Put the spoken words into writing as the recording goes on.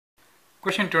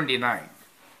Question 29.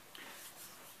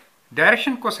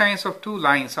 Direction cosines of two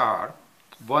lines are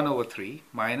 1 over 3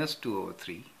 minus 2 over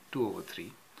 3, 2 over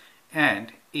 3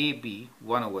 and AB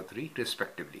 1 over 3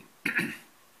 respectively.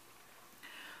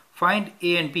 Find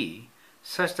A and B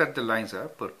such that the lines are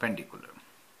perpendicular.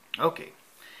 Okay.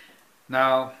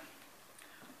 Now,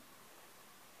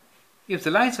 if the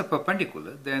lines are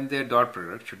perpendicular, then their dot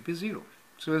product should be 0.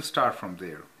 So we'll start from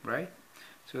there, right?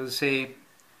 So we'll say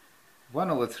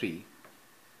 1 over 3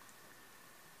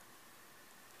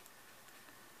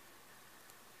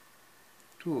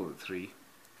 2 over 3,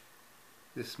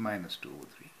 this is minus 2 over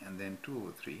 3, and then 2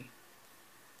 over 3,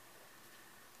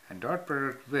 and dot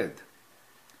product with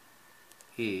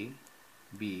A,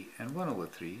 B, and 1 over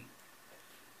 3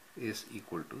 is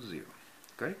equal to 0,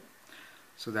 correct?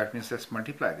 So that means let's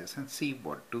multiply this and see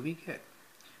what do we get.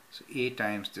 So A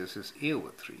times this is A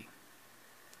over 3,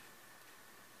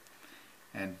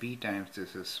 and B times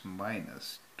this is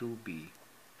minus 2B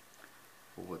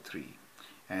over 3.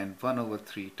 And 1 over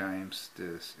 3 times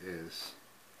this is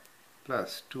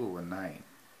plus 2 over 9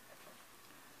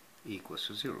 equals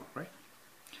to 0, right?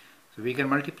 So we can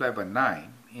multiply by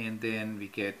 9 and then we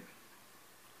get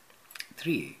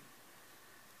 3a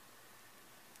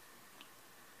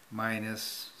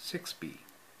minus 6b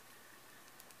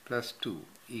plus 2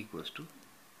 equals to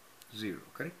 0,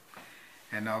 correct?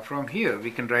 And now from here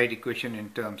we can write equation in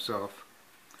terms of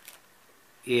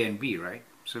a and b, right?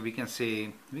 So we can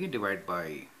say, we can divide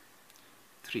by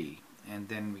 3 and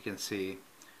then we can say,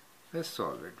 let's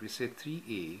solve it. We say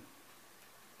 3a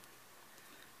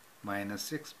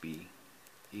minus 6b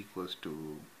equals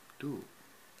to 2,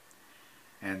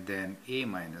 and then a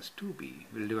minus 2b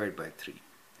will divide by 3.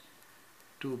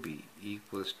 2b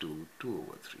equals to 2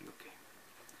 over 3, okay.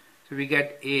 So we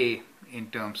get a in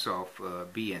terms of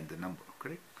b and the number,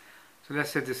 correct? So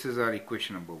let's say this is our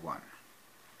equation number 1.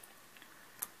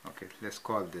 Okay, let's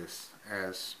call this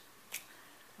as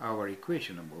our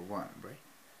equation number 1, right?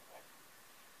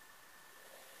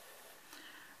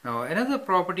 Now another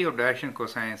property of direction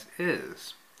cosines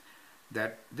is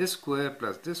that this square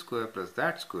plus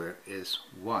that square is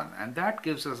 1, and that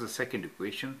gives us a second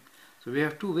equation. So we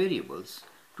have two variables.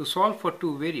 To solve for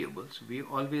two variables, we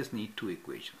always need two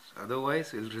equations.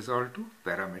 Otherwise, it will resolve to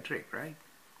parametric, right?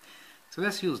 So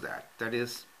let's use that. That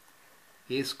is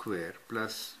a square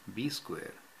plus b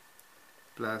square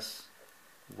plus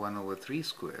 1 over 3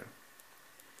 square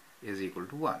is equal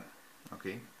to 1.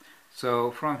 Okay,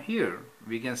 so from here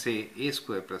we can say a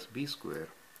square plus b square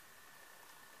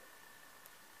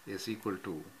is equal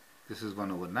to, this is 1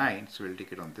 over 9, so we'll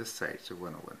take it on this side, so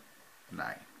 1 over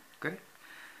 9, correct?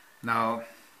 Now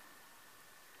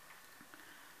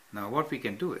what we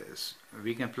can do is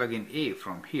we can plug in a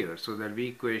from here so that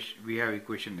we have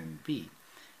equation in b,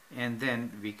 and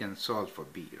then we can solve for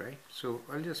b, right? So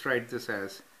I'll just write this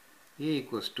as a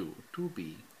equals to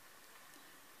 2b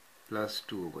plus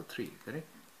 2 over 3, correct?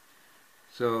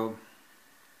 So,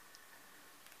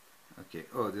 okay,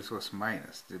 oh, this was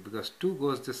minus, because 2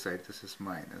 goes this side, this is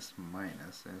minus,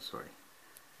 and sorry,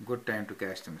 good time to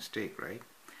catch the mistake, right?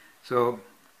 So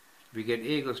we get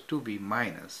a equals 2b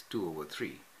minus 2 over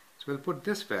 3. So we'll put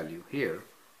this value here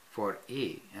for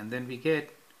a, and then we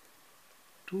get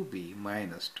 2b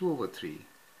minus 2 over 3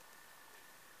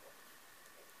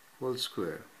 whole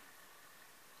square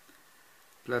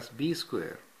plus b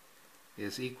square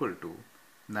is equal to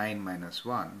 9 minus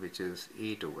 1, which is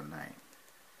 8 over 9.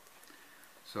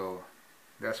 So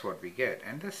that's what we get,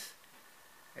 and let's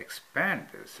expand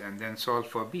this and then solve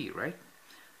for b, right?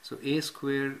 So a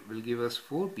square will give us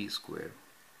 4b square,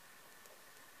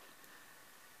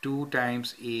 2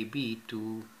 times ab,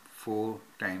 2, 4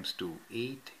 times 2,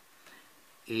 8,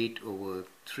 8 over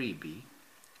 3b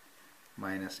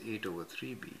minus 8 over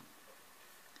 3b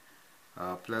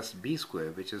plus b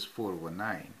square, which is 4 over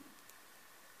 9,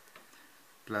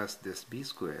 plus this b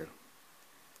square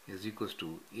is equals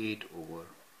to 8 over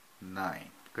 9,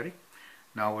 correct?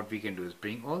 Now what we can do is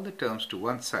bring all the terms to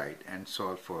one side and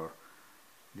solve for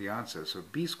the answer. So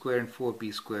b square and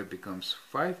 4b square becomes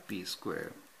 5b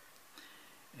square,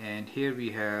 and here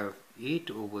we have 8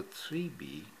 over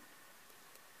 3b,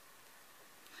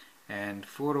 and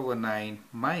 4 over 9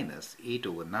 minus 8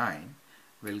 over 9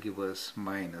 will give us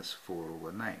minus 4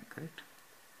 over 9, correct?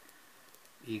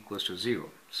 Equals to 0.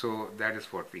 So that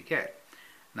is what we get.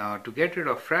 Now to get rid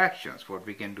of fractions, what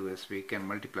we can do is we can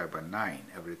multiply by 9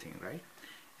 everything, right?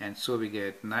 And so we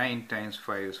get 9 times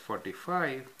 5 is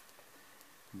 45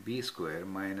 b square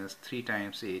minus 3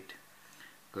 times 8,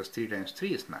 because 3 times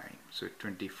 3 is 9, so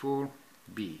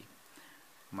 24b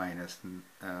minus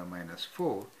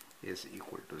 4 is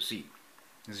equal to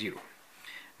 0.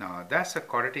 Now that's a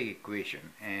quadratic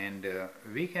equation, and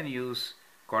we can use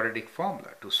quadratic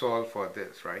formula to solve for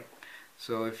this, right?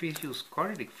 So if we use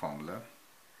quadratic formula,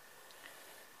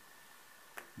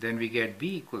 then we get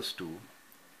b equals to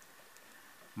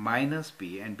minus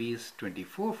b, and b is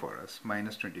 24 for us,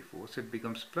 minus 24, so it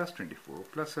becomes plus 24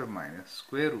 plus or minus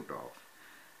square root of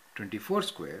 24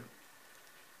 square.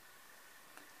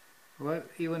 Well,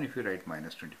 even if you write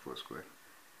minus 24 square,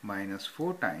 minus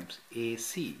 4 times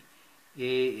AC.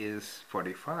 A is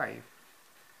 45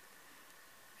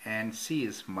 and C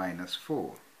is minus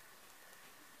 4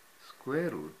 square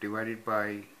root divided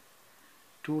by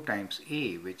 2 times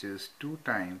A, which is 2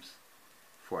 times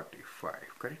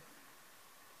 45, correct?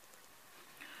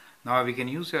 Now we can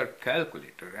use our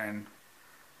calculator and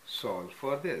solve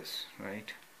for this,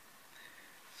 right?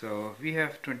 So we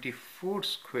have 24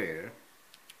 square,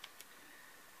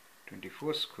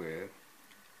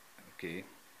 okay,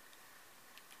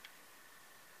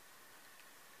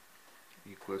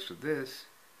 equals to this,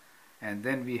 and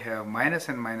then we have minus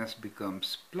and minus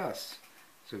becomes plus,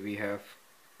 so we have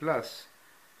plus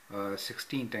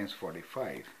 16 times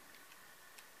 45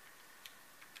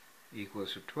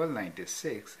 equals to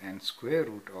 1296, and square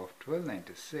root of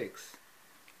 1296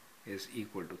 is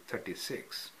equal to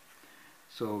 36.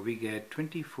 So we get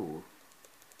 24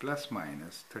 plus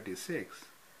minus 36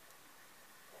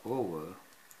 over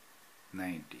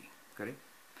 90, correct?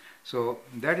 So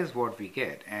that is what we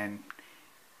get, and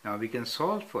now we can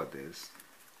solve for this.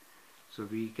 So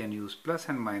we can use plus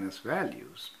and minus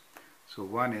values. So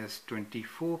one is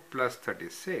 24 plus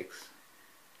 36.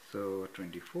 So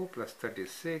 24 plus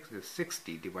 36 is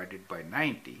 60 divided by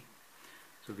 90.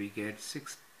 So we get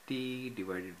 60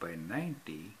 divided by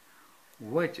 90,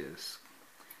 which is,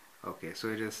 okay, so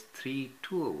it is 2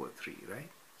 over 3, right?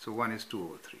 So one is 2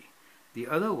 over 3. The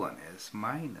other one is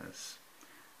minus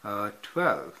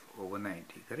 12 over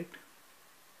 90, correct?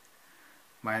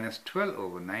 Minus 12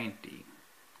 over 90,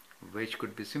 which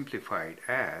could be simplified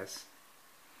as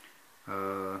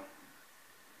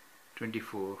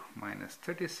 24 minus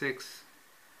 36.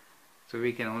 So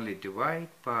we can only divide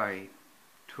by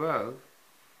 12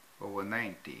 over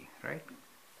 90, right?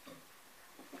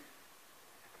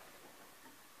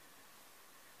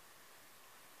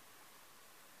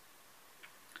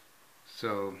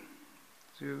 So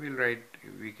we will write,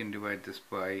 we can divide this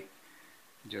by,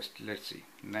 just let's see,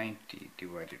 90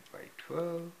 divided by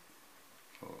 12.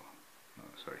 Oh, no,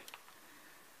 sorry.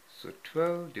 So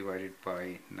 12 divided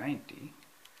by 90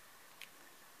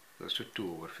 goes to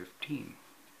 2 over 15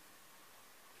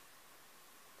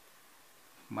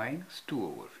 minus 2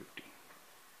 over 15.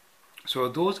 So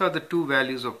those are the two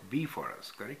values of b for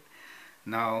us, correct?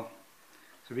 Now,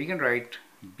 so we can write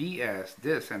b as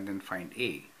this and then find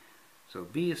a. So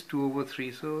b is 2 over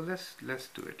 3, so let's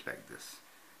do it like this.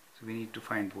 So we need to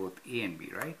find both a and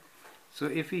b, right? So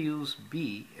if we use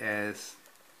b as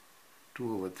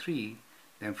 2 over 3,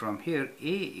 then from here a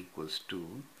equals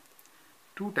to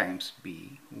 2 times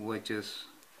b, which is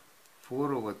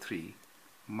 4 over 3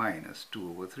 minus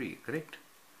 2 over 3, correct?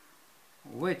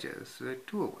 Which is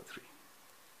 2 over 3,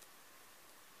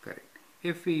 correct?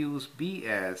 If we use b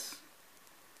as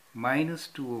minus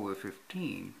 2 over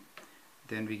 15,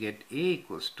 then we get a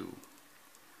equals to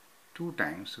 2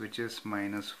 times, which is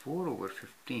minus 4 over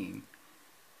 15,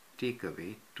 take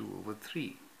away 2 over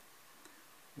 3,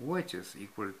 which is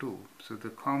equal to, so the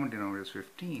common denominator is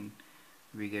 15,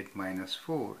 we get minus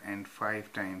 4, and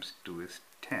 5 times 2 is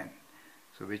 10,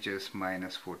 so which is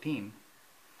minus 14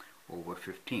 over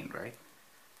 15, right?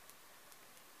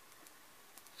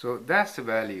 So that's the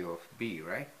value of b,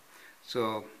 right?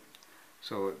 So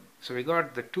we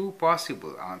got the two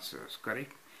possible answers,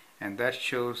 correct? And that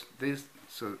shows this.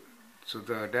 So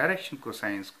the direction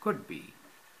cosines could be,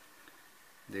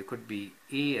 there could be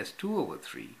a as 2 over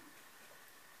 3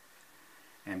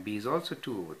 and b is also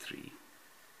 2 over 3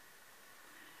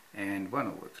 and 1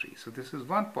 over 3. So this is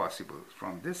one possible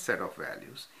from this set of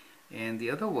values, and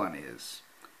the other one is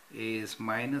a is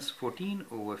minus 14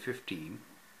 over 15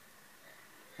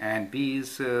 and b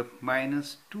is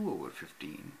minus 2 over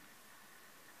 15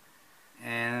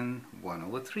 and 1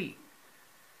 over 3.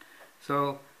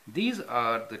 So these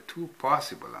are the two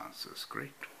possible answers,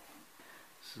 correct?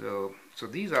 So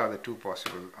these are the two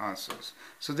possible answers.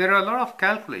 So there are a lot of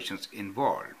calculations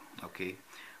involved, okay?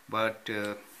 But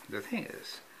the thing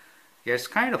is, yeah, it's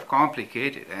kind of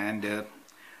complicated, and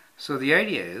so the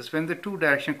idea is when the two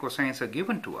direction cosines are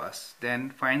given to us, then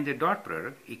find the dot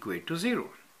product equate to 0.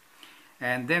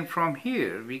 And then from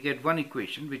here we get one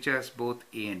equation which has both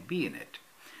a and b in it.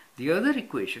 The other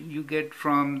equation you get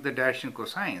from the direction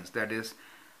cosines, that is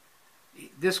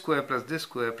this square plus this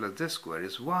square plus this square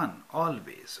is 1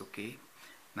 always, okay?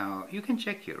 Now you can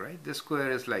check here, right? This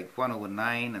square is like 1 over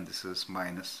 9 and this is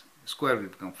minus, square will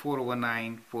become 4 over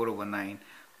 9, 4 over 9,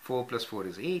 4 plus 4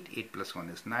 is 8, 8 plus 1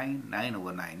 is 9, 9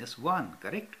 over 9 is 1,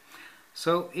 correct?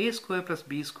 So a square plus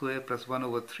b square plus 1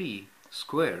 over 3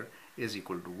 square is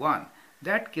equal to 1.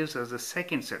 That gives us the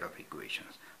second set of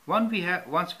equations.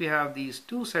 Once we have these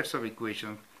two sets of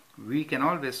equations, we can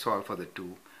always solve for the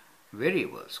two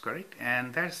variables, correct?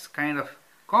 And that's kind of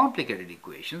complicated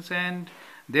equations, and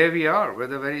there we are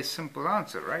with a very simple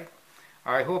answer, right?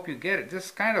 I hope you get it. This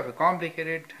is kind of a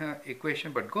complicated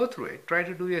equation, but go through it, try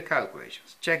to do your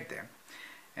calculations, check them,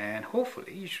 and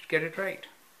hopefully you should get it right.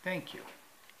 Thank you.